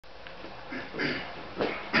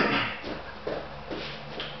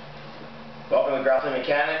Welcome to Grappling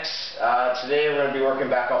Mechanics. Today we're going to be working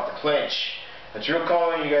back off the clinch. It's real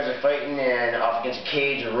common when you guys are fighting and off against a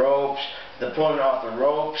cage or ropes, the opponent off the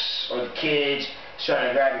ropes or the cage is trying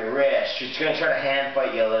to grab your wrist. She's going to try to hand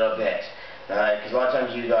fight you a little bit. Because a lot of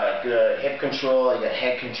times you got good hip control, you got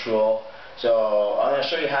head control. So I'm going to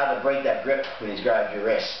show you how to break that grip when he's grabbed your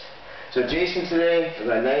wrist. So Jason today, I've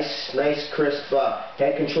got a nice crisp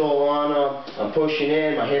head control on him. I'm pushing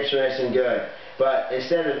in, my hips are nice and good. But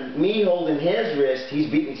instead of me holding his wrist, he's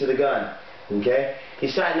beating me to the gun. Okay? He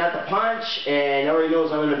decided not to punch, and already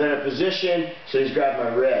knows I'm in a better position, so he's grabbed my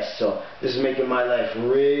wrist. So this is making my life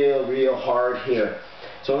real hard here.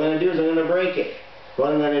 So what I'm going to do is I'm going to break it.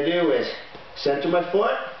 What I'm going to do is center my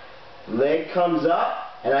foot, leg comes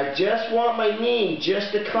up, and I just want my knee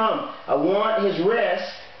just to come. I want his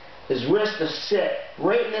wrist to sit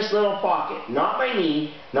right in this little pocket. Not my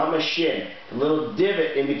knee, not my shin. A little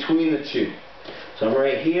divot in between the two. So I'm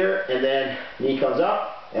right here, and then knee comes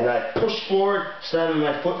up, and I push forward, slamming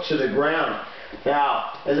my foot to the ground.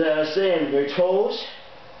 Now, as I was saying, your toes,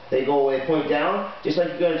 they point down, just like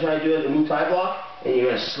you're going to try to do it in the Muay Thai block, and you're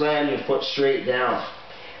going to slam your foot straight down.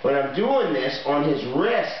 When I'm doing this on his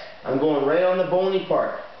wrist, I'm going right on the bony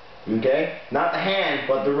part. Okay? Not the hand,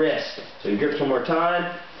 but the wrist. So you grip one more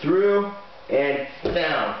time, through, and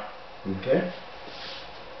down. Okay?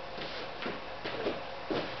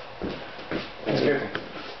 That's good.